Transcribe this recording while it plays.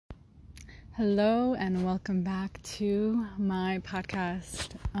Hello and welcome back to my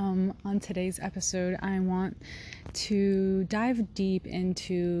podcast. On today's episode, I want to dive deep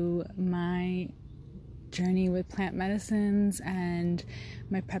into my journey with plant medicines and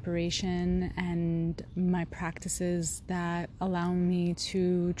my preparation and my practices that allow me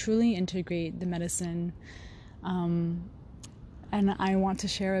to truly integrate the medicine. And I want to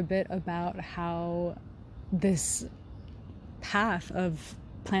share a bit about how this path of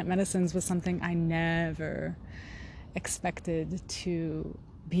plant medicines was something I never expected to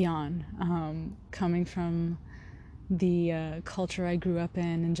be on, coming from the culture I grew up in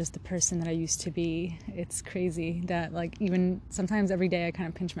and just the person that I used to be. It's crazy that even sometimes every day I kind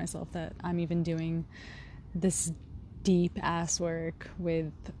of pinch myself that I'm even doing this deep ass work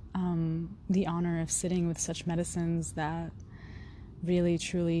with the honor of sitting with such medicines that really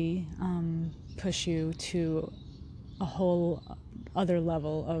truly push you to a whole other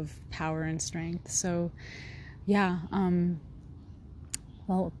level of power and strength. So well,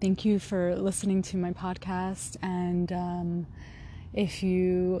 thank you for listening to my podcast, and if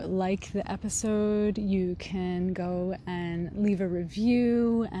you like the episode, you can go and leave a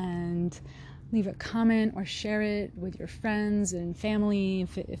review and leave a comment or share it with your friends and family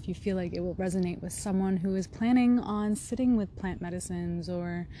if you feel like it will resonate with someone who is planning on sitting with plant medicines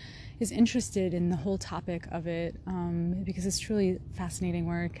or is interested in the whole topic of it, because it's truly fascinating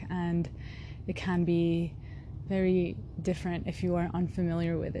work and it can be very different if you are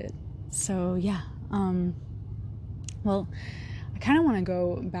unfamiliar with it. So well, I kind of want to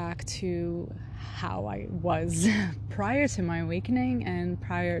go back to how I was prior to my awakening and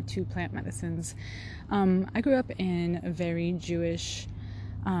prior to plant medicines. I grew up in a very Jewish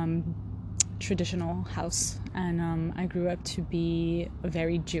traditional house, and I grew up to be a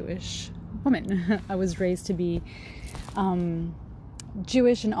very Jewish woman. I was raised to be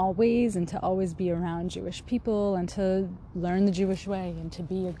Jewish in all ways and to always be around Jewish people and to learn the Jewish way and to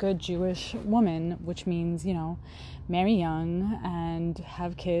be a good Jewish woman, which means, marry young and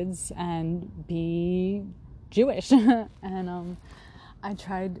have kids and be Jewish. And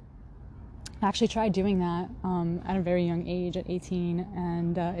I actually tried doing that at a very young age, at 18,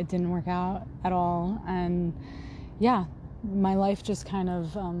 and it didn't work out at all. And my life just kind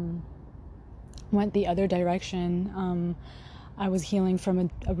of went the other direction. I was healing from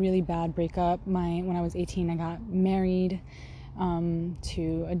a really bad breakup. When I was 18, I got married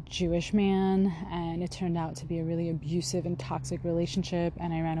to a Jewish man, and it turned out to be a really abusive and toxic relationship,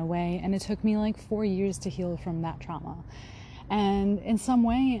 and I ran away, and it took me 4 years to heal from that trauma. And in some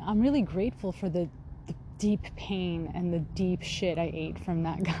way, I'm really grateful for the deep pain and the deep shit I ate from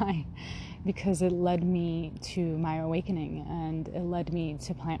that guy, because it led me to my awakening, and it led me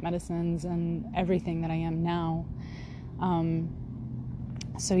to plant medicines and everything that I am now.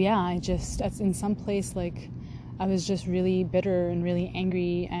 That's in some place, I was just really bitter and really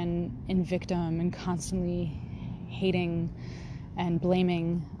angry and in victim and constantly hating and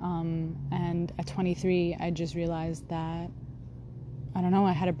blaming. And at 23, I just realized that,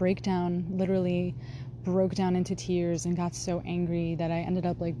 I had a breakdown, literally broke down into tears and got so angry that I ended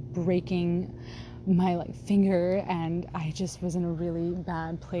up breaking my finger, and I just was in a really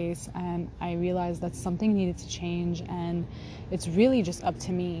bad place, and I realized that something needed to change, and it's really just up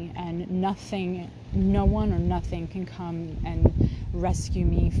to me, and no one or nothing can come and rescue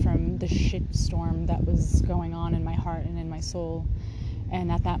me from the shit storm that was going on in my heart and in my soul.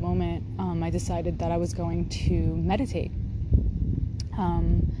 And at that moment, I decided that I was going to meditate.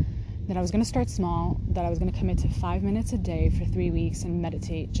 That I was going to start small, that I was going to commit to 5 minutes a day for 3 weeks and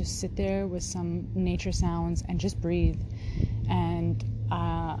meditate, just sit there with some nature sounds and just breathe. And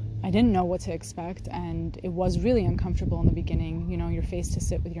I didn't know what to expect, and it was really uncomfortable in the beginning. You're faced to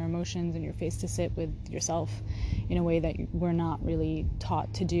sit with your emotions, and you're faced to sit with yourself in a way that we're not really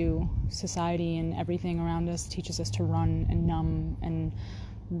taught to do. Society and everything around us teaches us to run and numb and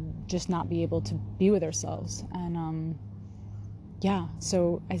just not be able to be with ourselves. And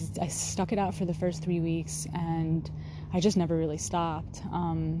so I stuck it out for the first 3 weeks, and I just never really stopped.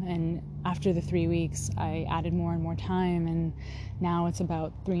 And after the 3 weeks, I added more and more time, and now it's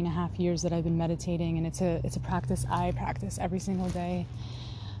about 3.5 years that I've been meditating, and it's a practice I practice every single day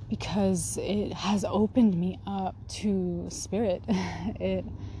because it has opened me up to spirit. It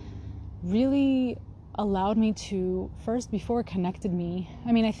really allowed me to, first, before it connected me,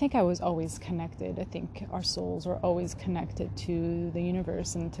 I think I was always connected. I think our souls are always connected to the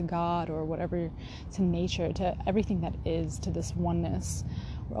universe and to God or whatever, to nature, to everything that is, to this oneness.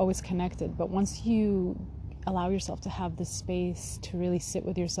 We're always connected. But once you allow yourself to have this space to really sit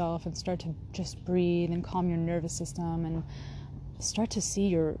with yourself and start to just breathe and calm your nervous system and start to see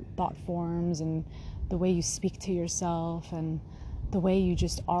your thought forms and the way you speak to yourself and the way you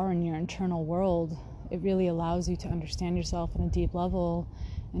just are in your internal world, it really allows you to understand yourself on a deep level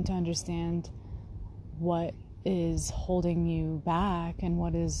and to understand what is holding you back and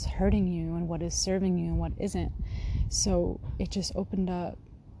what is hurting you and what is serving you and what isn't. So it just opened up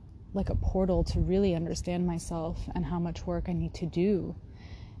like a portal to really understand myself and how much work I need to do.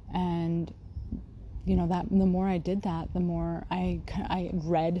 And that the more I did that, the more I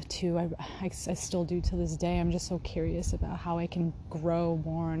read too. I still do to this day. I'm just so curious about how I can grow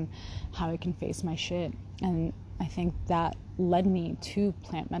more and how I can face my shit. And I think that led me to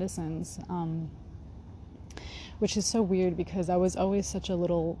plant medicines, which is so weird because I was always such a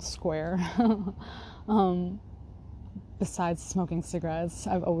little square. Besides smoking cigarettes,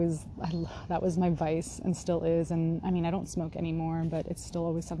 that was my vice and still is. And I mean, I don't smoke anymore, but it's still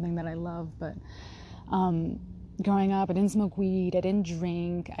always something that I love. But growing up, I didn't smoke weed, I didn't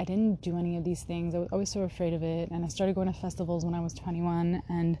drink, I didn't do any of these things. I was always so afraid of it. And I started going to festivals when I was 21,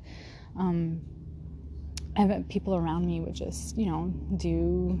 and people around me would just,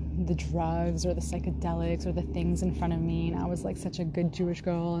 do the drugs or the psychedelics or the things in front of me. And I was like such a good Jewish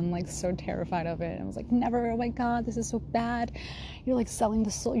girl and like so terrified of it. I was like, never, oh my God, this is so bad. You're like selling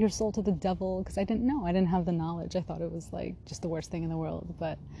your soul to the devil. Because I didn't know. I didn't have the knowledge. I thought it was like just the worst thing in the world.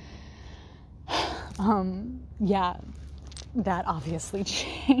 But yeah, that obviously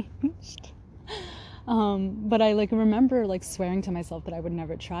changed. But I remember swearing to myself that I would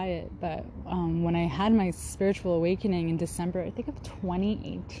never try it. But when I had my spiritual awakening in December, I think of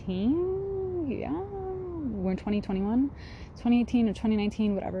 2018, yeah, we're in 2021, 2018 or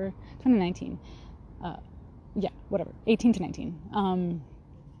 2019, whatever, 2019, yeah, whatever, 18 to 19.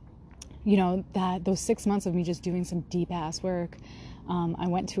 That those 6 months of me just doing some deep ass work. I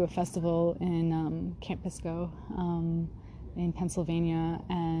went to a festival in Camp Pisco, in Pennsylvania,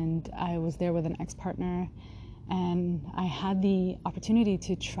 and I was there with an ex-partner, and I had the opportunity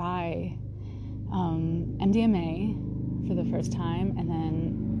to try MDMA for the first time, and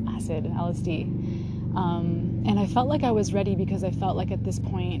then acid, LSD, and I felt like I was ready because I felt like at this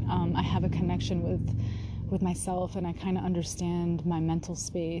point I have a connection with myself, and I kind of understand my mental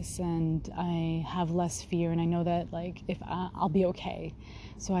space, and I have less fear, and I know that if I'll be okay.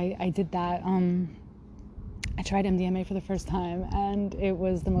 So I did that. I tried MDMA for the first time, and it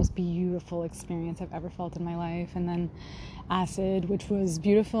was the most beautiful experience I've ever felt in my life. And then acid, which was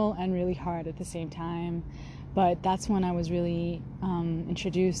beautiful and really hard at the same time. But that's when I was really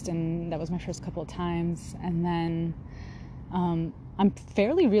introduced, and that was my first couple of times. And then I'm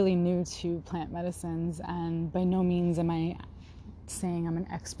fairly really new to plant medicines, and by no means am I saying I'm an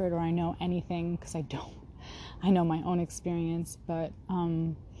expert or I know anything, because I don't. I know my own experience. But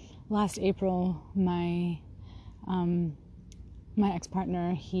last April, my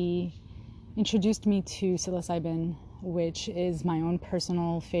ex-partner, he introduced me to psilocybin, which is my own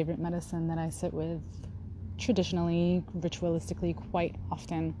personal favorite medicine that I sit with traditionally, ritualistically, quite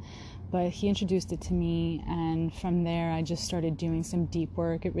often. But he introduced it to me, and from there I just started doing some deep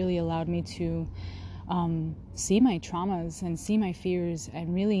work. It really allowed me to see my traumas and see my fears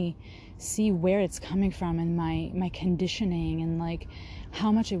and really see where it's coming from, and my conditioning, and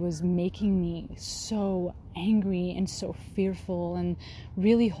how much it was making me so angry and so fearful and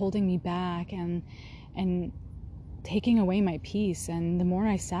really holding me back and taking away my peace. And the more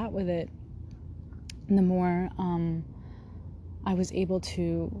I sat with it, the more I was able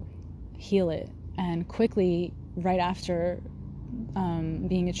to heal it. And quickly, right after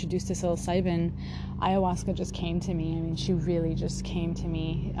being introduced to psilocybin, ayahuasca just came to me. I mean, she really just came to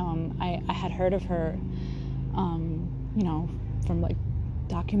me. I had heard of her, from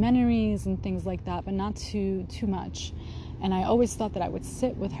documentaries and things like that, but not too much. And I always thought that I would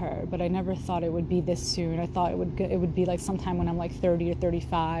sit with her, but I never thought it would be this soon. I thought it would be sometime when I'm 30 or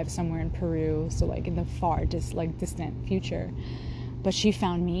 35, somewhere in Peru, so in the far distant future. But she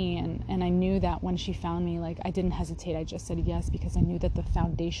found me, and I knew that when she found me, I didn't hesitate. I just said yes, because I knew that the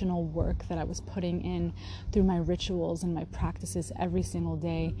foundational work that I was putting in through my rituals and my practices every single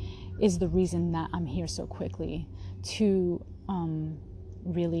day is the reason that I'm here so quickly, to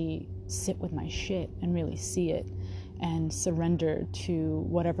really sit with my shit and really see it and surrender to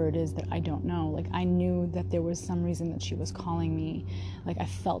whatever it is that I don't know. I knew that there was some reason that she was calling me. I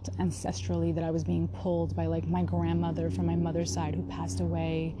felt ancestrally that I was being pulled by my grandmother from my mother's side, who passed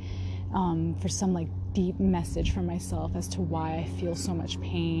away, for some deep message for myself as to why I feel so much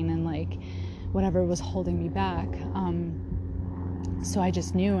pain and whatever was holding me back. So I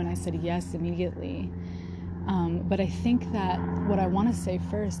just knew, and I said yes immediately. But I think that what I want to say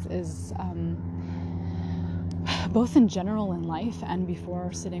first is, both in general in life and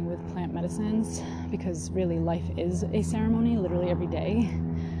before sitting with plant medicines, because really life is a ceremony, literally every day.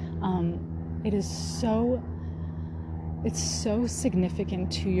 It's so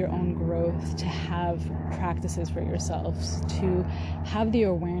significant to your own growth to have practices for yourselves, to have the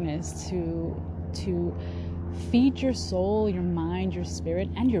awareness to feed your soul, your mind, your spirit,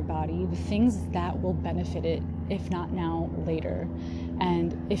 and your body the things that will benefit it, if not now, later.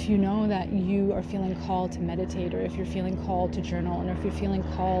 And if you know that you are feeling called to meditate, or if you're feeling called to journal, or if you're feeling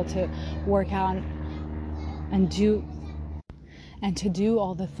called to work out and to do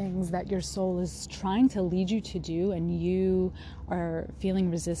all the things that your soul is trying to lead you to do, and you are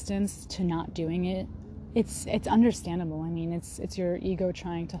feeling resistance to not doing it, it's understandable. I mean, it's your ego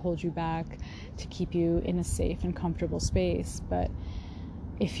trying to hold you back, to keep you in a safe and comfortable space. But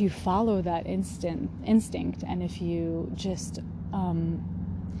if you follow that instinct, and if you just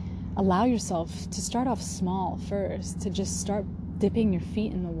allow yourself to start off small first, to just start dipping your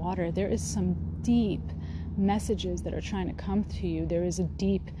feet in the water, there is some deep messages that are trying to come to you. There is a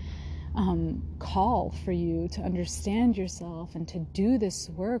deep call for you to understand yourself and to do this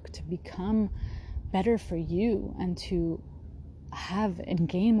work to become better for you, and to have and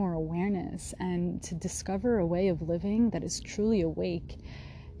gain more awareness, and to discover a way of living that is truly awake,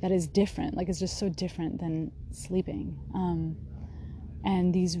 that is different. Like, it's just so different than sleeping.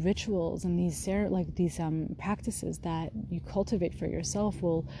 And these rituals and these practices that you cultivate for yourself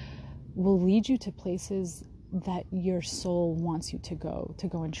will lead you to places that your soul wants you to go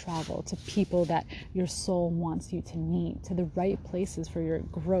and travel, to people that your soul wants you to meet, to the right places for your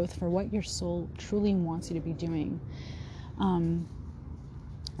growth, for what your soul truly wants you to be doing.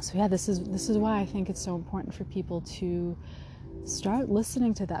 So yeah, this is why I think it's so important for people to start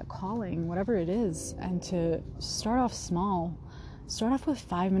listening to that calling, whatever it is, and to start off small. Start off with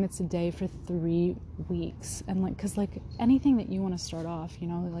 5 minutes a day for 3 weeks. And because anything that you want to start off,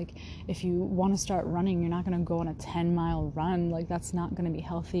 like if you want to start running, you're not going to go on a 10-mile run. Like, that's not going to be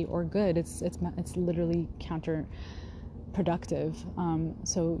healthy or good. It's literally counterproductive.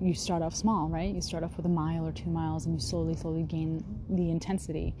 So you start off small, right? You start off with 1 mile or 2 miles, and you slowly gain the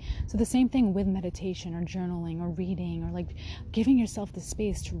intensity. So the same thing with meditation or journaling or reading, or giving yourself the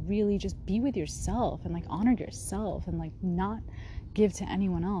space to really just be with yourself and honor yourself, and not give to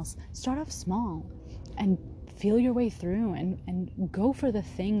anyone else. Start off small and feel your way through, and go for the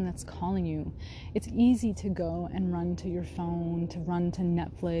thing that's calling you. It's easy to go and run to your phone, to run to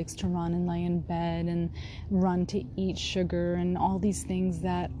Netflix, to run and lay in bed, and run to eat sugar and all these things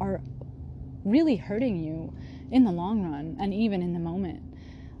that are really hurting you in the long run, and even in the moment.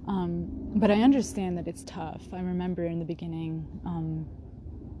 But I understand that it's tough. I remember in the beginning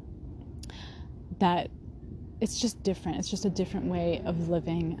that it's just different. It's just a different way of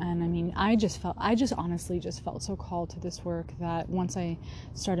living. And I mean, I honestly just felt so called to this work that once I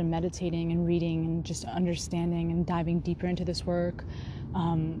started meditating and reading and just understanding and diving deeper into this work,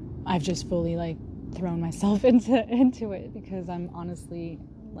 I've just fully thrown myself into it, because I'm honestly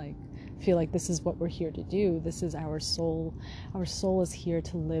feel like this is what we're here to do. This is our soul. Our soul is here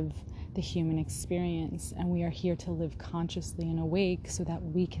to live the human experience, and we are here to live consciously and awake so that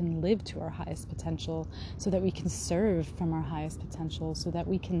we can live to our highest potential, so that we can serve from our highest potential, so that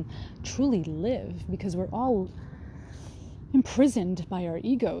we can truly live, because we're all imprisoned by our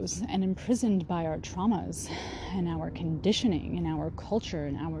egos and imprisoned by our traumas and our conditioning and our culture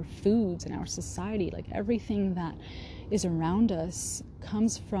and our foods and our society. Everything that is around us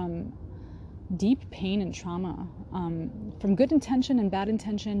comes from deep pain and trauma, from good intention and bad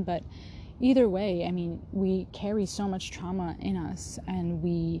intention. But either way, I mean, we carry so much trauma in us, and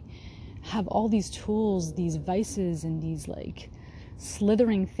we have all these tools, these vices, and these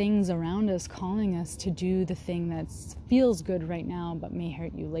slithering things around us calling us to do the thing that feels good right now but may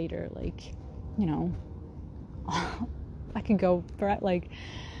hurt you later. I could go for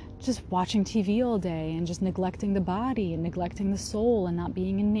just watching TV all day and just neglecting the body and neglecting the soul, and not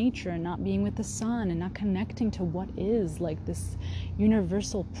being in nature and not being with the sun and not connecting to what is this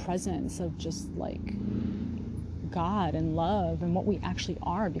universal presence of just God and love and what we actually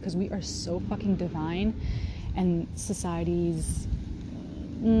are, because we are so fucking divine. And societies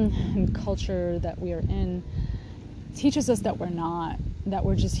and culture that we are in teaches us that we're not, that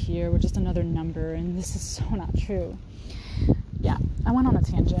we're just here, we're just another number, and this is so not true. Yeah, I went on a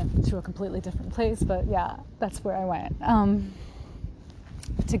tangent to a completely different place, but yeah, that's where I went.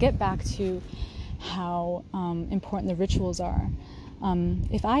 To get back to how important the rituals are,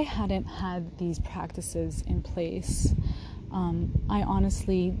 if I hadn't had these practices in place, I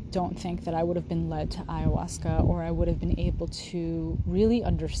honestly don't think that I would have been led to ayahuasca, or I would have been able to really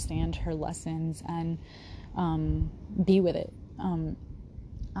understand her lessons and be with it.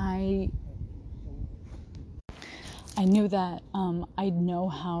 I knew that I'd know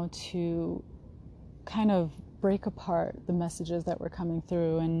how to kind of break apart the messages that were coming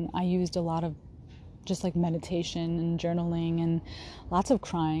through, and I used a lot of just like meditation and journaling and lots of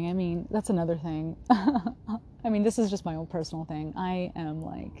crying. I mean, that's another thing. I mean, this is just my own personal thing. I am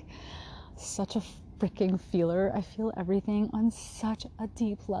like such a freaking feeler. I feel everything on such a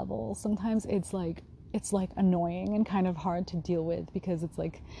deep level. Sometimes it's like annoying and kind of hard to deal with, because it's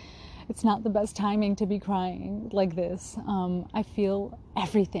like it's not the best timing to be crying like this. I feel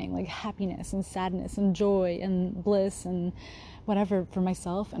everything, like happiness and sadness and joy and bliss and whatever, for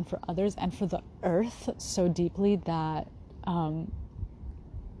myself and for others and for the earth, so deeply that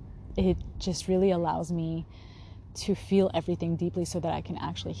it just really allows me to feel everything deeply so that I can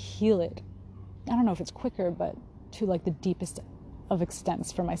actually heal it. I don't know if it's quicker, but to like the deepest of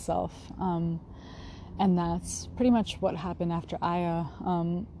extents for myself. And that's pretty much what happened after Aya.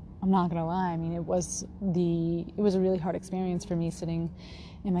 I'm not gonna lie. I mean, it was a really hard experience for me sitting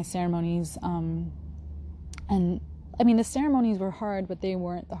in my ceremonies. And I mean, the ceremonies were hard, but they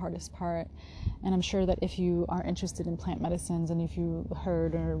weren't the hardest part. And I'm sure that if you are interested in plant medicines, and if you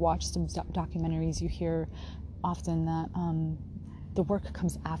heard or watched some documentaries, you hear often that the work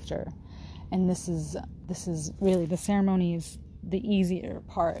comes after. And this is really, the ceremony is the easier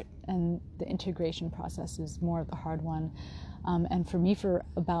part, and the integration process is more of the hard one. And for me, for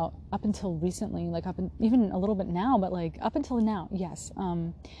about up until recently, like even a little bit now, but like up until now, yes,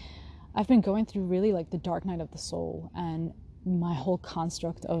 I've been going through really like the dark night of the soul, and my whole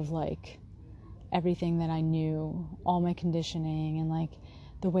construct of like everything that I knew, all my conditioning, and like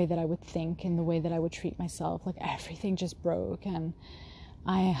the way that I would think and the way that I would treat myself, like everything just broke. And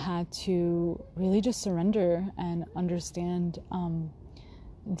I had to really just surrender and understand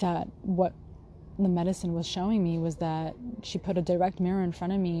that what the medicine was showing me was that she put a direct mirror in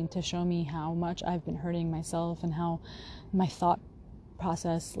front of me to show me how much I've been hurting myself, and how my thought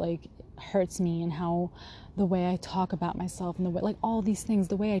process like hurts me, and how the way I talk about myself, and the way, like all these things,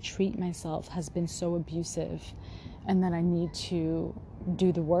 the way I treat myself has been so abusive, and that I need to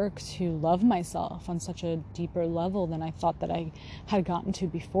do the work to love myself on such a deeper level than I thought that I had gotten to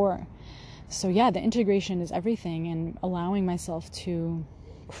before. So yeah, the integration is everything, and allowing myself to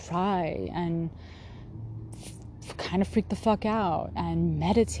cry and kind of freak the fuck out, and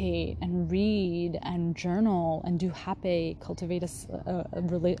meditate and read and journal and do hape, cultivate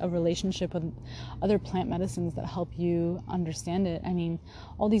a relationship with other plant medicines that help you understand it. I mean,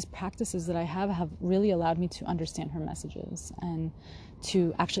 all these practices that I have really allowed me to understand her messages, and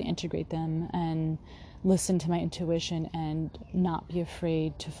to actually integrate them, and listen to my intuition, and not be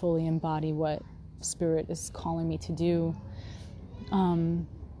afraid to fully embody what spirit is calling me to do.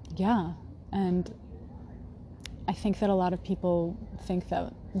 Yeah, and I think that a lot of people think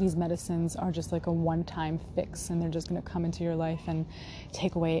that these medicines are just like a one-time fix, and they're just going to come into your life and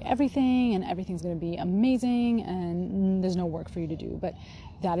take away everything, and everything's going to be amazing, and there's no work for you to do. But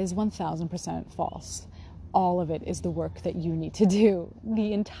that is 1000% false. All of it is the work that you need to do.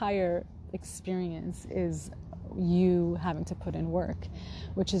 The entire experience is you having to put in work,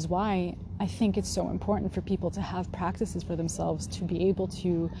 which is why I think it's so important for people to have practices for themselves, to be able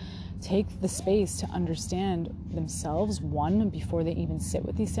to take the space to understand themselves, one, before they even sit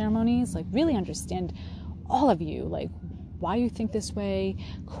with these ceremonies, like really understand all of you, like why you think this way,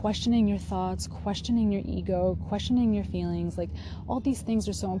 questioning your thoughts, questioning your ego, questioning your feelings, like all these things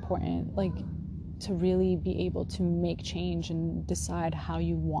are so important, like to really be able to make change and decide how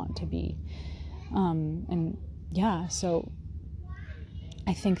you want to be. And yeah, so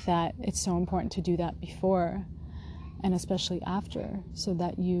I think that it's so important to do that before, and especially after, so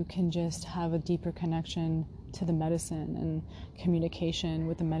that you can just have a deeper connection to the medicine and communication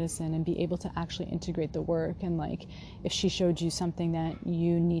with the medicine, and be able to actually integrate the work. And like, if she showed you something that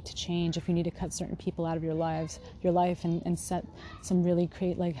you need to change, if you need to cut certain people out of your life, and set some really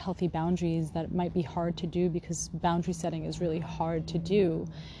create like healthy boundaries that might be hard to do, because boundary setting is really hard to do,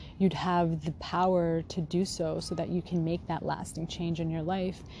 you'd have the power to do so that you can make that lasting change in your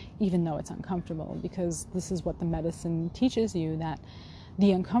life, even though it's uncomfortable. Because this is what the medicine teaches you, that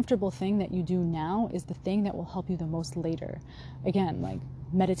the uncomfortable thing that you do now is the thing that will help you the most later. Again, like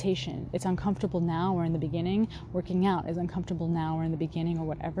meditation, it's uncomfortable now or in the beginning. Working out is uncomfortable now or in the beginning, or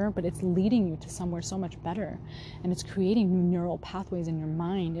whatever, but it's leading you to somewhere so much better. And it's creating new neural pathways in your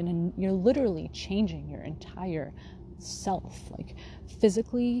mind, and you're literally changing your entire self, like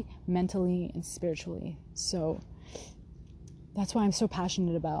physically, mentally, and spiritually. So that's why I'm so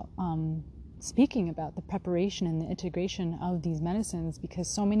passionate about speaking about the preparation and the integration of these medicines, because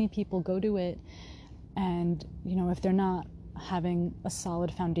so many people go to it And, if they're not having a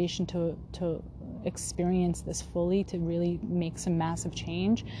solid foundation to experience this fully, to really make some massive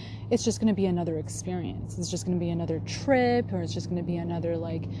change, it's just going to be another experience. It's just going to be another trip, or it's just going to be another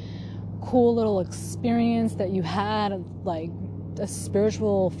like cool little experience that you had, like a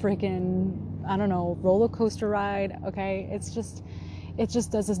spiritual freaking, I don't know, roller coaster ride. Okay, it just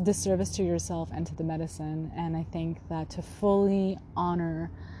does a disservice to yourself and to the medicine. And I think that to fully honor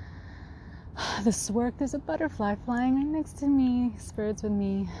this work, there's a butterfly flying right next to me, spirits with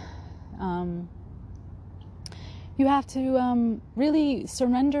me. You have to really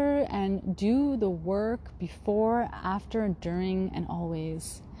surrender and do the work before, after, during, and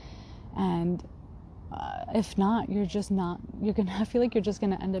always. And if not, I feel like you're just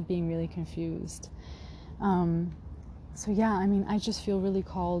gonna end up being really confused. So yeah, I just feel really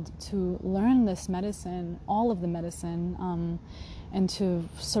called to learn this medicine, all of the medicine, and to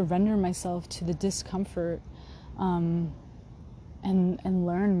surrender myself to the discomfort, and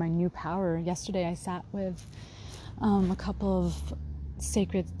learn my new power. Yesterday I sat with a couple of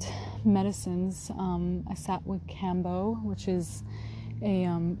sacred medicines. I sat with Kambo, which is a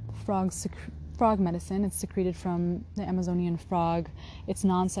frog medicine. It's secreted from the Amazonian frog. It's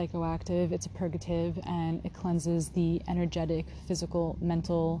non-psychoactive, it's a purgative, and it cleanses the energetic, physical,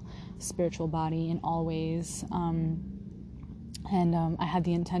 mental, spiritual body in all ways. I had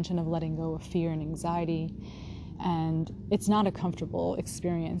the intention of letting go of fear and anxiety, and it's not a comfortable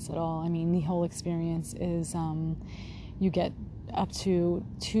experience at all. The whole experience is you get up to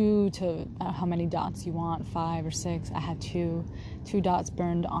 2 to how many dots you want, 5 or 6. I had 2 dots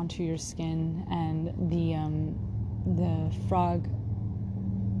burned onto your skin, and the frog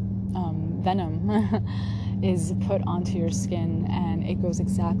venom is put onto your skin, and it goes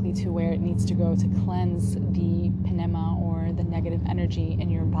exactly to where it needs to go to cleanse the penema, or the negative energy in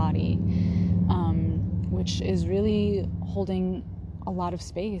your body, which is really holding a lot of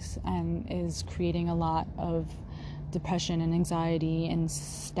space and is creating a lot of depression and anxiety and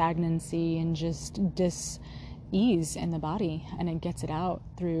stagnancy and just dis-ease in the body. And it gets it out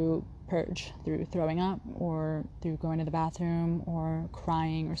through purge, through throwing up, or through going to the bathroom, or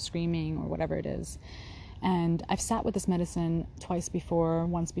crying or screaming, or whatever it is. And I've sat with this medicine twice before,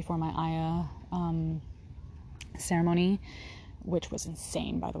 once before my Aya ceremony, which was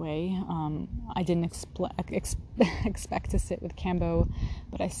insane, by the way. I didn't expect to sit with Kambo,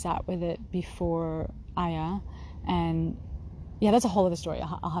 but I sat with it before Aya. And yeah, that's a whole other story.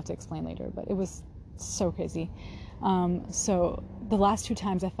 I'll have to explain later, but it was so crazy. So the last 2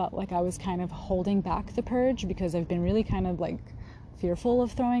 times I felt like I was kind of holding back the purge, because I've been really kind of like fearful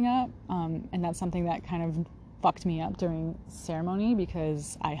of throwing up. And that's something that kind of fucked me up during ceremony,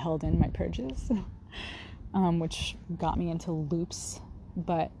 because I held in my purges, which got me into loops.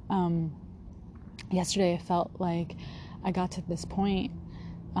 But yesterday I felt like I got to this point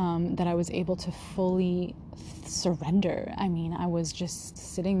that I was able to fully surrender. I was just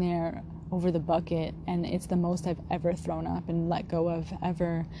sitting there over the bucket, and it's the most I've ever thrown up and let go of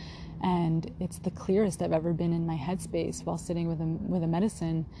ever, and it's the clearest I've ever been in my headspace while sitting with a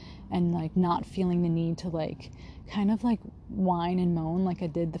medicine, and like not feeling the need to like kind of like whine and moan like I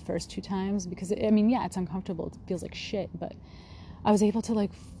did the first 2 times, because yeah, it's uncomfortable, it feels like shit, but I was able to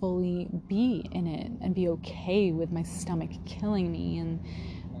like fully be in it and be okay with my stomach killing me and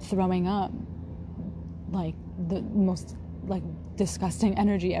throwing up like the most like disgusting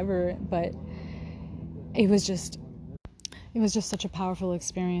energy ever. But it was just such a powerful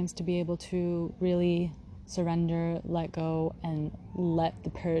experience to be able to really surrender, let go, and let the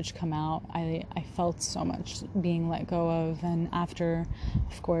purge come out. I felt so much being let go of, and after,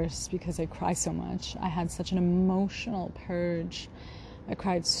 of course, because I cry so much, I had such an emotional purge. I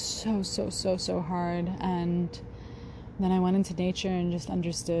cried so hard, and then I went into nature and just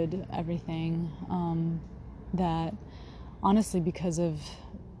understood everything, that honestly, because of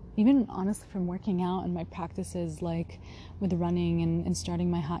even honestly from working out and my practices, like with running and starting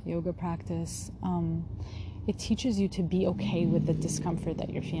my hot yoga practice, it teaches you to be okay with the discomfort that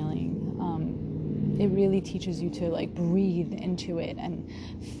you're feeling. It really teaches you to like breathe into it and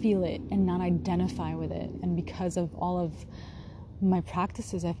feel it and not identify with it. And because of all of my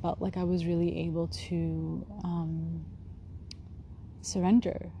practices, I felt like I was really able to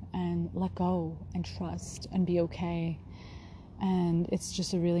surrender and let go and trust and be okay. And it's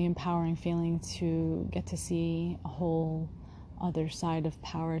just a really empowering feeling to get to see a whole other side of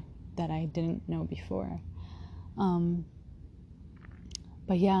power that I didn't know before.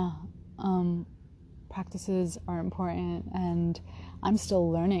 But yeah, practices are important, and I'm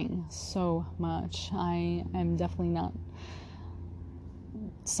still learning so much. I am definitely not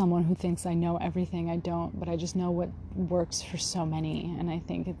someone who thinks I know everything. I don't, but I just know what works for so many. And I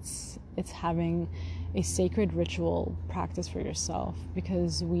think it's having a sacred ritual practice for yourself,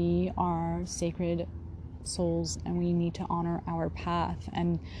 because we are sacred souls and we need to honor our path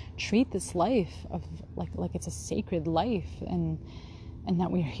and treat this life of like it's a sacred life, and that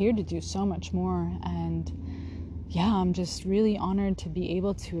we're here to do so much more. And yeah, I'm just really honored to be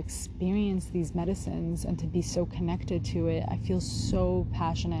able to experience these medicines and to be so connected to it. I feel so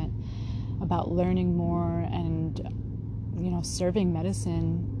passionate about learning more and, serving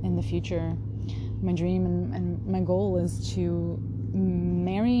medicine in the future. My dream and my goal is to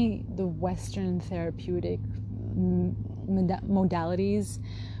marry the Western therapeutic modalities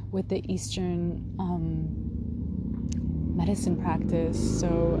with the Eastern medicine practice.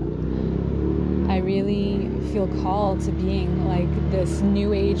 So I really feel called to being like this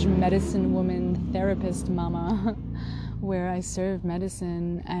new age medicine woman therapist mama where I serve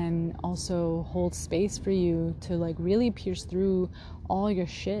medicine and also hold space for you to like really pierce through all your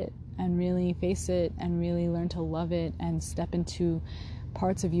shit and really face it and really learn to love it and step into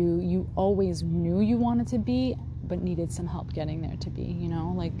parts of you always knew you wanted to be but needed some help getting there to be,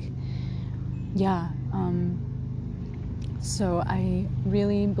 so I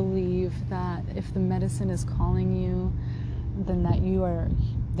really believe that if the medicine is calling you, then that you are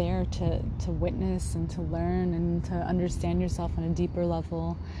there to witness and to learn and to understand yourself on a deeper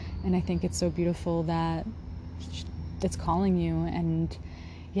level. And I think it's so beautiful that it's calling you. And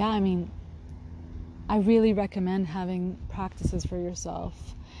I really recommend having practices for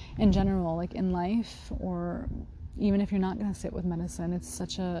yourself in general, like in life, or even if you're not going to sit with medicine. It's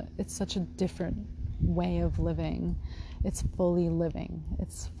such a different way of living. It's fully living.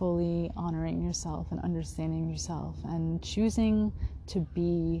 It's fully honoring yourself and understanding yourself and choosing to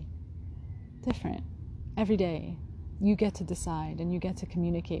be different every day. You get to decide and you get to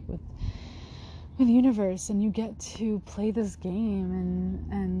communicate with the universe, and you get to play this game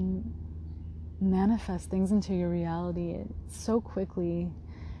and manifest things into your reality so quickly,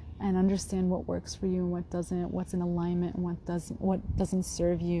 and understand what works for you and what doesn't, what's in alignment and what doesn't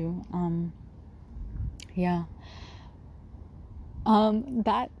serve you.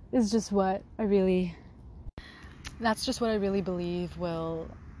 That is just what I really believe will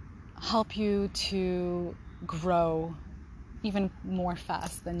help you to grow even more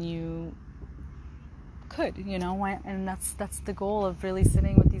fast than you could, and that's the goal of really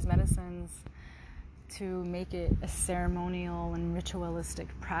sitting with these medicines, to make it a ceremonial and ritualistic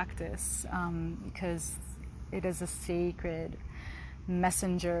practice, because it is a sacred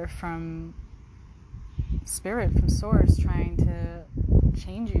messenger from spirit, from source, trying to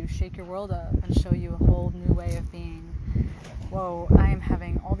change you, shake your world up, and show you a whole new way of being. Whoa, I am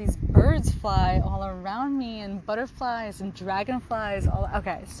having all these birds fly all around me, and butterflies and dragonflies.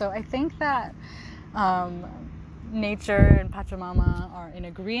 Okay, so I think that nature and Pachamama are in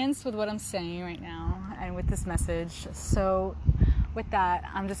agreement with what I'm saying right now and with this message. So with that,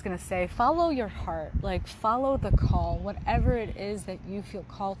 I'm just going to say, follow your heart, follow the call. Whatever it is that you feel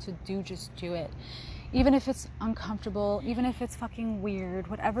called to do, just do it. Even if it's uncomfortable, even if it's fucking weird,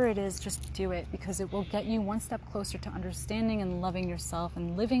 whatever it is, just do it, because it will get you one step closer to understanding and loving yourself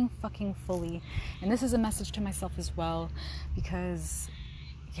and living fucking fully. And this is a message to myself as well, because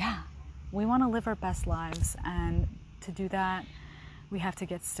we want to live our best lives, and to do that, we have to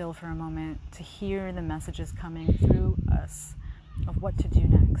get still for a moment to hear the messages coming through us of what to do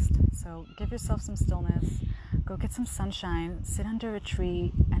next. So give yourself some stillness, go get some sunshine, sit under a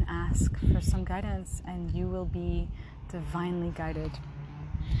tree and ask for some guidance, and you will be divinely guided.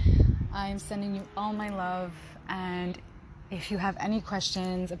 I'm sending you all my love, and if you have any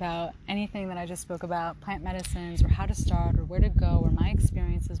questions about anything that I just spoke about, plant medicines, or how to start, or where to go, or my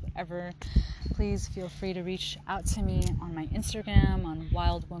experiences, whatever, please feel free to reach out to me on my Instagram, on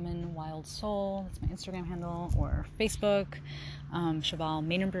Wild Woman, Wild Soul. That's my Instagram handle, or Facebook, Cheval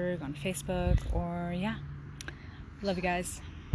Maidenberg on Facebook, or love you guys.